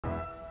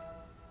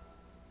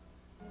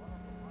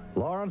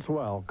Lawrence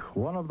Welk,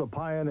 one of the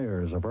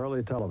pioneers of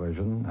early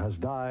television, has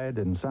died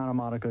in Santa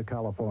Monica,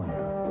 California.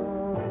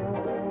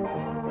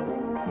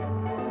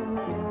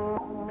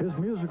 His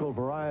musical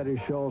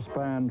variety show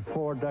spanned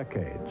 4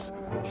 decades,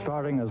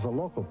 starting as a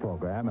local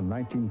program in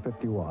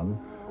 1951,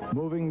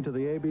 moving to the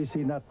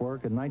ABC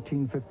network in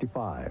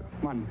 1955.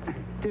 1,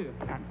 2,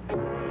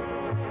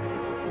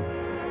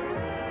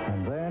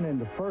 and then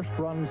into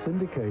first-run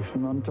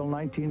syndication until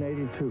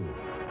 1982.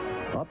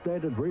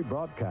 Updated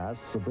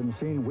rebroadcasts have been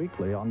seen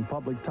weekly on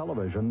public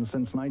television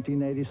since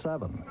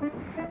 1987.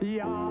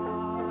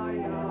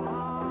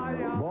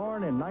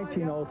 Born in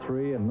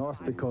 1903 in North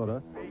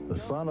Dakota, the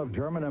son of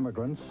German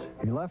immigrants,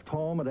 he left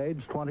home at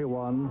age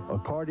 21,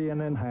 accordion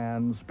in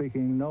hand,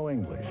 speaking no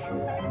English.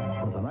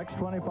 For the next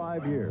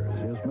 25 years,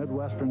 his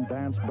Midwestern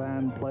dance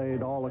band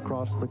played all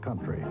across the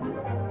country.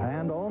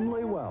 And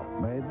only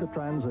Welk made the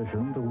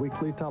transition to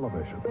weekly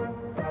television.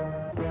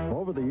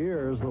 Over the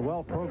years, the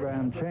Welk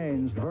program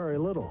changed very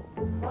little.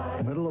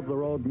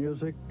 Middle-of-the-road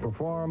music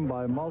performed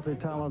by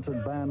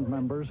multi-talented band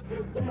members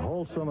and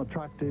wholesome,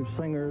 attractive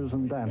singers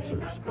and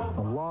dancers.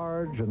 A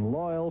large and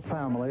loyal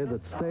family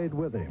that stayed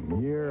with him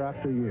year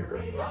after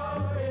year.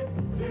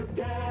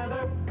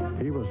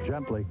 He was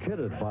gently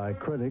kidded by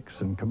critics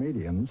and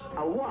comedians.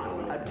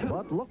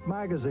 But Look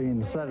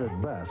magazine said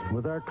it best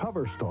with their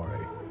cover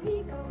story.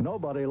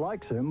 Nobody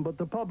likes him but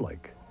the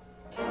public.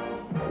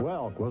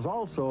 Welk was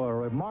also a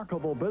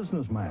remarkable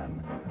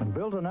businessman and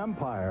built an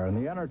empire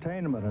in the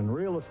entertainment and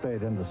real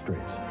estate industries.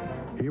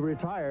 He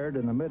retired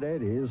in the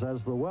mid-'80s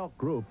as the Welk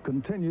Group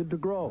continued to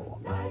grow.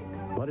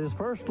 But his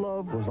first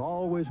love was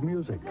always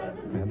music,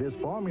 and his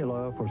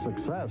formula for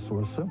success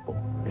was simple.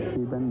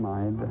 Keep in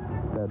mind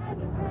that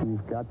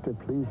you've got to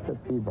please the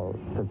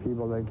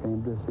people that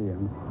came to see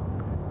him.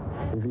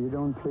 If you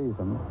don't please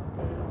them,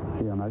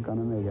 you're not going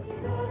to make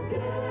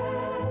it.